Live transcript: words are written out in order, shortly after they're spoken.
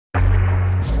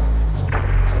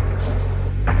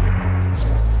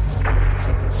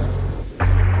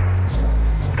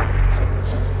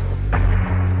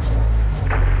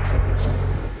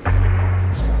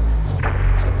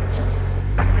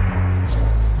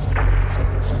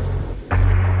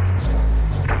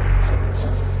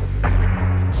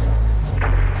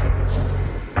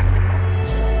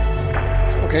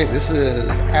Okay, this is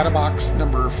Adabox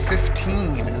number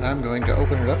 15, and I'm going to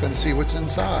open it up and see what's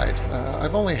inside.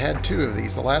 I've only had 2 of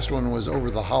these. The last one was over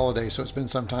the holiday, so it's been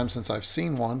some time since I've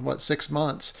seen one. What, 6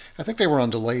 months? I think they were on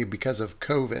delay because of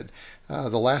COVID. The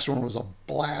last one was a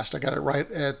blast. I got it right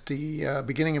at the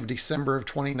beginning of December of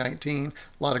 2019.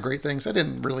 A lot of great things. I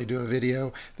didn't really do a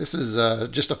video. This is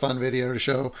just a fun video to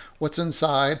show what's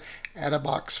inside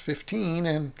Adabox 15,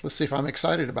 and let's see if I'm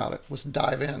excited about it. Let's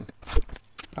dive in.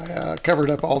 I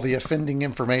covered up all the offending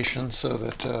information so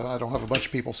that I don't have a bunch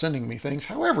of people sending me things.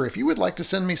 However, if you would like to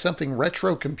send me something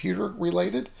retro computer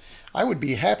related, I would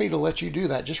be happy to let you do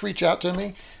that. Just reach out to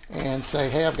me and say,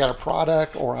 hey, I've got a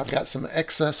product or I've got some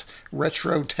excess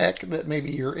retro tech that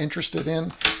maybe you're interested in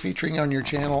featuring on your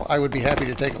channel. I would be happy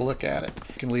to take a look at it.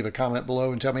 You can leave a comment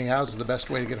below and tell me how's the best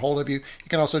way to get hold of you. You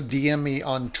can also DM me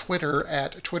on Twitter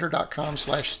at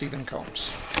twitter.com/StephenCombs.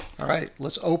 All right,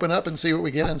 let's open up and see what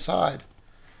we get inside.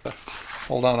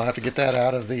 Hold on, I'll have to get that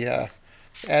out of the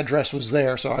address was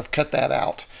there, so I've cut that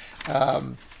out.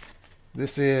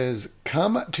 This is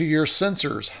come to your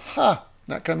sensors. Ha!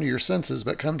 Not come to your senses,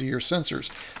 but come to your sensors.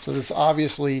 So this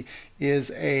obviously is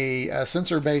a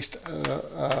sensor-based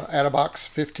Adabox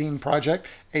 15 project.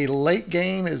 A late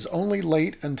game is only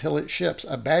late until it ships.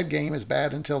 A bad game is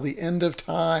bad until the end of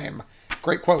time.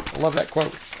 Great quote. I love that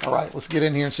quote. All right, let's get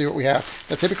in here and see what we have.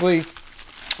 Now, typically,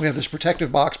 we have this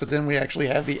protective box, but then we actually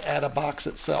have the Adabox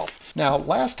itself. Now,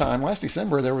 last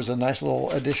December, there was a nice little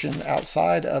addition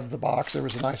outside of the box. There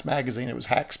was a nice magazine. It was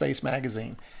Hackspace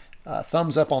magazine.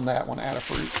 Thumbs up on that one,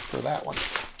 Adafruit, for that one.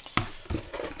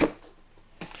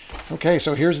 Okay,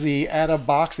 so here's the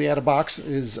Adabox. The Adabox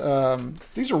is,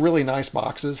 these are really nice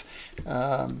boxes.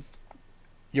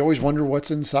 You always wonder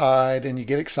what's inside and you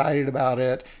get excited about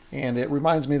it, and it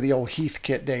reminds me of the old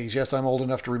Heathkit days. Yes, I'm old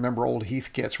enough to remember old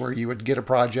Heathkits where you would get a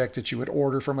project that you would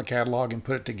order from a catalog and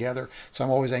put it together. So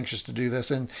I'm always anxious to do this,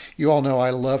 and you all know I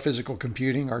love physical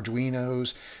computing,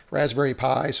 Arduinos, Raspberry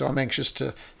Pi, so I'm anxious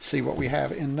to see what we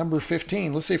have in number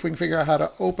 15. Let's see if we can figure out how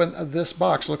to open this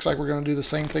box. Looks like we're going to do the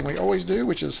same thing we always do,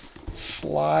 which is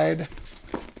slide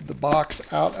the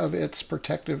box out of its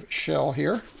protective shell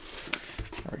here.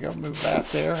 There we go, move that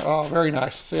there. Oh, very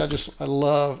nice. See, I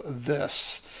love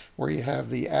this, where you have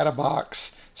the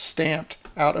Adabox stamped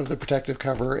out of the protective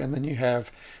cover, and then you have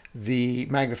the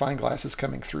magnifying glasses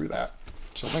coming through that.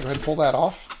 So I'm going to go ahead and pull that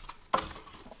off.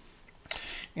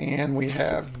 And we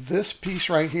have this piece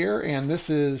right here, and this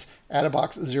is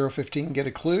Adabox 015, get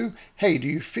a clue. Hey, do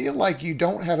you feel like you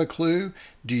don't have a clue?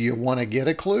 Do you want to get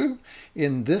a clue?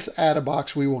 In this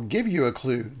Adabox, we will give you a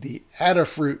clue, the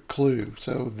Adafruit clue.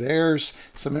 So there's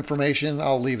some information.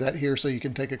 I'll leave that here so you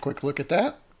can take a quick look at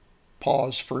that.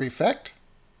 Pause for effect.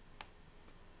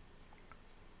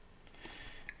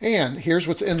 And here's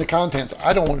what's in the contents.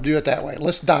 I don't want to do it that way.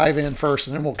 Let's dive in first,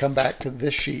 and then we'll come back to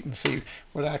this sheet and see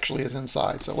what actually is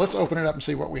inside. So let's open it up and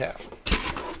see what we have.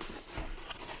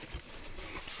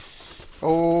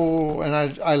 Oh, and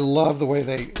I love the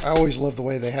way I always love the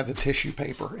way they have the tissue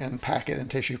paper and pack it in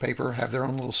tissue paper, have their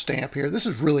own little stamp here. This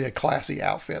is really a classy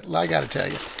outfit. I got to tell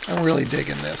you, I'm really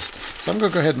digging this. So I'm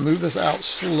going to go ahead and move this out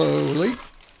slowly.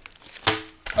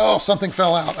 Oh, something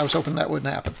fell out. I was hoping that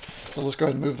wouldn't happen. So let's go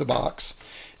ahead and move the box.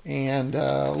 And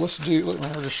let's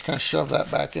just kind of shove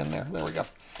that back in there. There we go.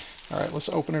 All right, let's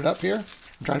open it up here.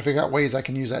 I'm trying to figure out ways I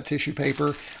can use that tissue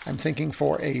paper. I'm thinking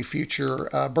for a future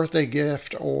birthday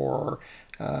gift or,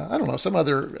 I don't know, some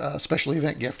other special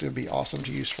event gift it would be awesome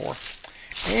to use for.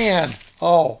 And,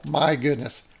 oh my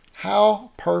goodness,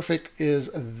 how perfect is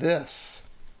this?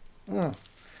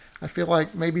 I feel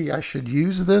like maybe I should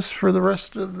use this for the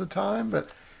rest of the time, but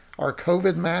our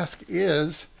COVID mask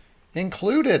is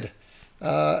included.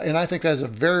 And I think that's a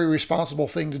very responsible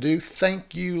thing to do.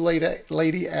 Thank you,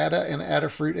 Lady Ada and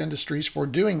Adafruit Industries for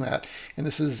doing that. And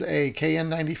this is a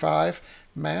KN95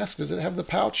 mask. Does it have the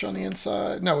pouch on the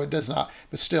inside? No, it does not.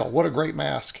 But still, what a great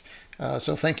mask.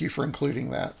 So thank you for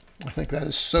including that. I think that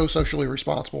is so socially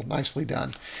responsible. Nicely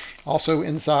done. Also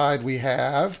inside we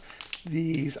have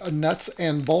these nuts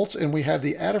and bolts, and we have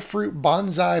the Adafruit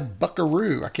Bonsai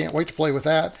Buckaroo. I can't wait to play with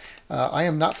that. I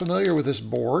am not familiar with this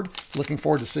board. Looking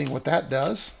forward to seeing what that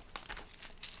does.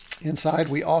 Inside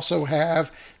we also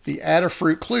have the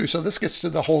Adafruit Clue. So this gets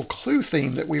to the whole clue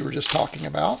theme that we were just talking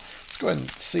about. Let's go ahead and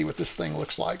see what this thing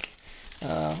looks like.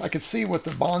 I could see what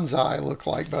the bonsai looked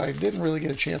like, but I didn't really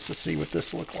get a chance to see what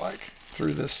this looked like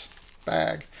through this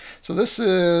bag. So this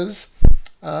is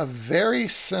very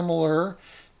similar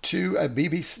to a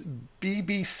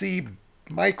BBC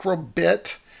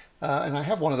Microbit, and I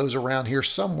have one of those around here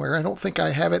somewhere. I don't think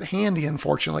I have it handy,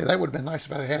 unfortunately. That would have been nice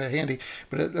if I had it handy,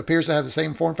 but it appears to have the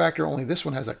same form factor, only this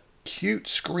one has a cute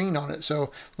screen on it.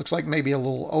 So looks like maybe a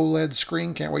little OLED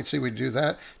screen. Can't wait to see we do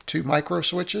that. 2 micro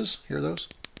switches. Here those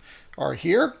are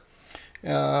here. You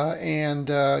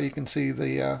can see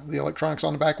the electronics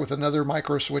on the back with another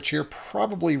micro switch here,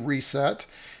 probably reset.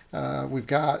 We've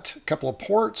got a couple of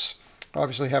ports.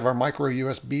 Obviously have our micro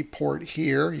USB port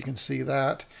here. You can see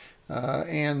that.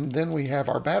 And then we have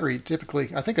our battery.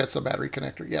 Typically, I think that's a battery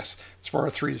connector. Yes, it's for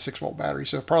a 3 to 6 volt battery.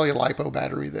 So probably a LiPo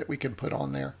battery that we can put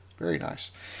on there. Very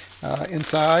nice.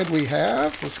 Inside we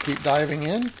have, let's keep diving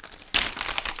in.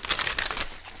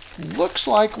 Looks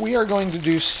like we are going to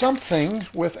do something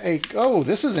with a, oh,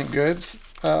 this isn't good.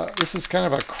 This is kind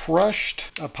of a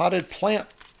crushed potted plant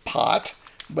pot,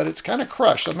 but it's kind of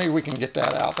crushed. So maybe we can get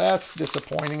that out. That's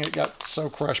disappointing. It got so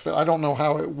crushed, but I don't know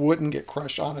how it wouldn't get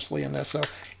crushed, honestly, in this. So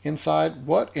inside,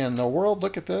 what in the world?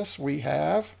 Look at this. We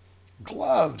have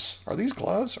gloves. Are these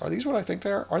gloves? Are these what I think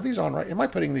they are? Are these on right? Am I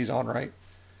putting these on right?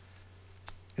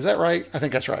 Is that right? I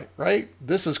think that's right, right?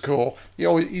 This is cool.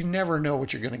 You never know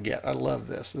what you're going to get. I love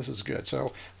this. This is good.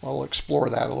 So I'll explore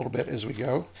that a little bit as we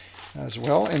go as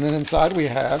well. And then inside we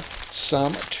have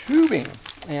some tubing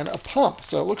and a pump.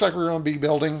 So it looks like we're going to be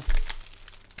building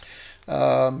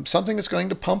something that's going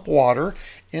to pump water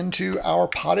into our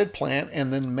potted plant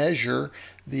and then measure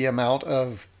the amount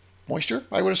of moisture,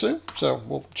 I would assume. So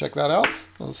we'll check that out.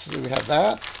 Let's see, we have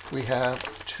that. We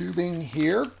have tubing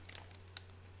here.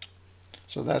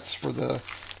 So that's for the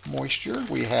moisture.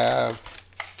 We have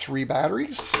 3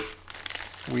 batteries.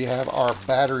 We have our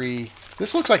battery.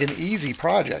 This looks like an easy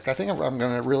project. I think I'm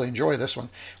going to really enjoy this one.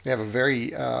 We have a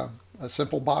very a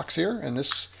simple box here, and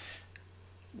this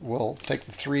will take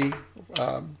the 3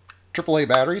 AAA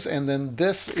batteries, and then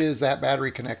this is that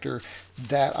battery connector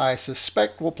that I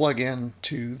suspect will plug in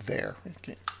to there.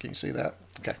 Can you see that?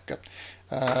 Okay, good.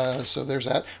 So there's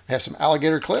that. We have some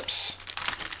alligator clips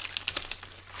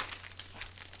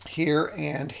here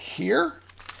and here.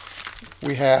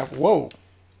 We have, whoa,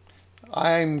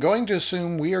 I'm going to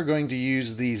assume we are going to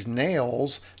use these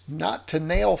nails not to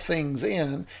nail things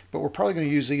in, but we're probably going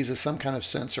to use these as some kind of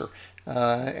sensor.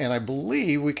 And I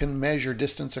believe we can measure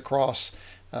distance across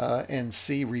and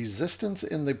see resistance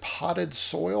in the potted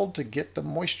soil to get the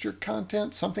moisture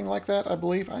content, something like that, I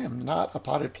believe. I am not a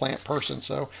potted plant person,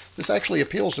 so this actually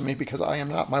appeals to me because I am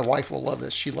not. My wife will love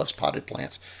this. She loves potted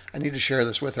plants. I need to share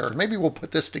this with her. Maybe we'll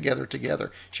put this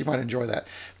together. She might enjoy that.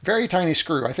 Very tiny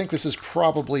screw. I think this is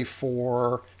probably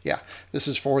for, yeah, this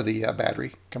is for the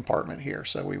battery compartment here,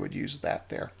 so we would use that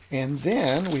there. And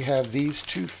then we have these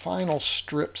 2 final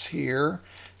strips here.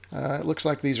 It looks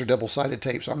like these are double-sided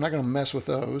tape, so I'm not going to mess with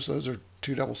those. Those are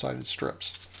 2 double-sided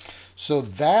strips. So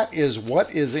that is what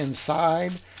is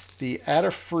inside the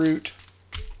Adafruit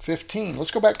 15.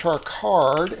 Let's go back to our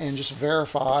card and just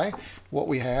verify what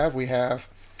we have. We have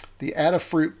the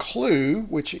Adafruit Clue,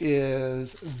 which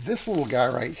is this little guy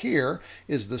right here,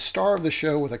 is the star of the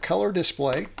show with a color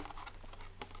display.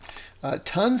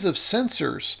 Tons of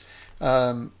sensors,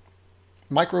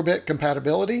 microbit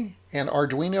compatibility, and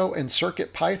Arduino and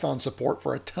CircuitPython support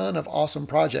for a ton of awesome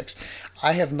projects.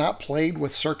 I have not played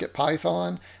with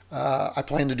CircuitPython. I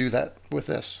plan to do that with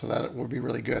this, so that would be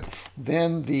really good.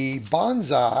 Then the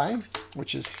Bonsai,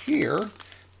 which is here.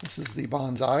 This is the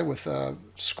Bonsai with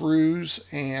screws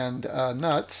and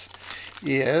nuts,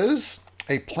 is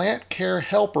a plant care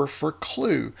helper for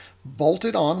Clue,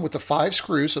 bolted on with the 5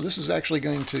 screws. So this is actually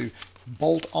going to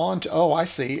bolt onto, oh, I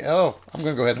see. Oh, I'm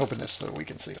going to go ahead and open this so we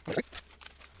can see.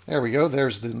 There we go.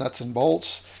 There's the nuts and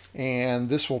bolts. And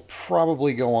this will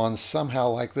probably go on somehow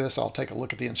like this. I'll take a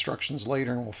look at the instructions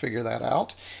later and we'll figure that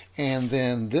out. And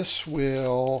then this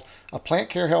will, a plant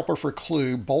care helper for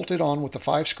Clue, bolted on with the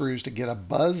 5 screws to get a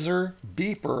buzzer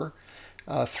beeper,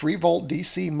 3-volt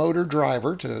DC motor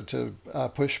driver to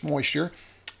push moisture,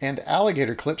 and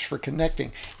alligator clips for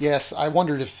connecting. Yes, I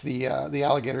wondered if the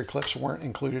alligator clips weren't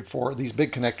included for these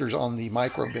big connectors on the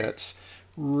microbits.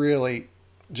 Really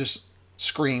just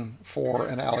scream for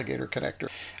an alligator connector.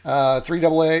 3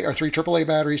 AA or 3 AAA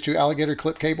batteries, 2 alligator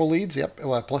clip cable leads, yep,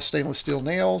 plus stainless steel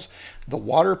nails, the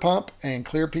water pump and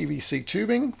clear PVC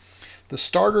tubing, the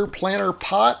starter planter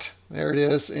pot. There it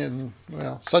is. In,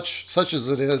 well, such as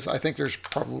it is, I think there's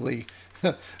probably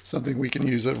something we can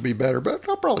use that'll be better, but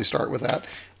I'll probably start with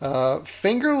that.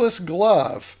 Fingerless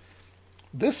glove.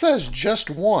 This says just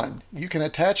one. You can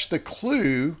attach the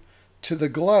Clue to the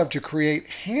glove to create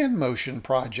hand motion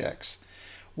projects.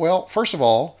 Well, first of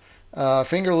all,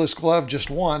 fingerless glove just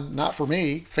one, not for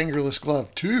me. Fingerless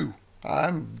glove 2.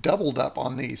 I'm doubled up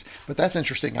on these, but that's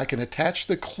interesting. I can attach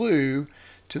the Clue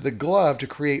to the glove to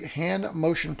create hand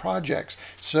motion projects.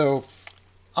 So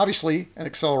Obviously, an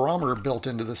accelerometer built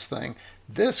into this thing.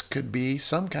 This could be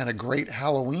some kind of great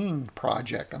Halloween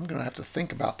project. I'm going to have to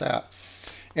think about that.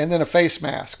 And then a face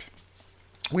mask.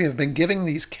 We have been giving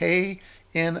these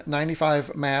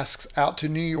KN95 masks out to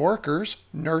New Yorkers,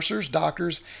 nurses,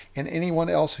 doctors, and anyone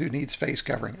else who needs face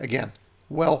covering. Again,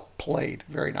 well played.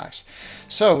 Very nice.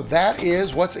 So that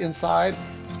is what's inside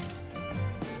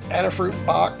Adafruit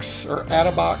box, or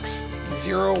Adabox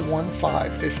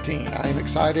 01515. I am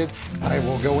excited. I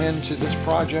will go into this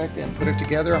project and put it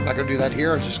together. I'm not going to do that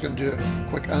here. I was just going to do a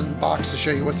quick unbox to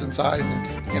show you what's inside.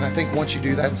 And I think once you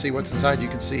do that and see what's inside, you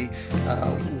can see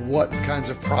what kinds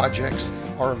of projects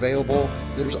are available.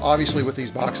 There's obviously, with these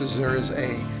boxes, there is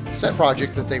a set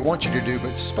project that they want you to do, but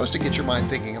it's supposed to get your mind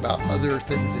thinking about other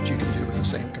things that you can do with the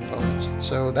same components.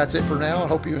 So that's it for now. I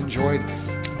hope you enjoyed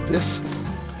this.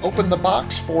 Open the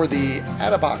box for the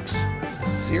Adabox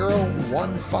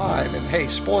 015. And hey,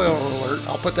 spoiler alert,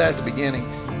 I'll put that at the beginning.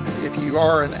 If you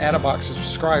are an Adabox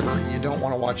subscriber, you don't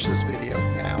want to watch this video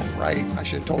now, right? I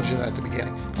should have told you that at the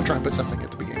beginning. I'll try and put something at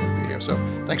the beginning of the video. So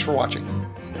thanks for watching.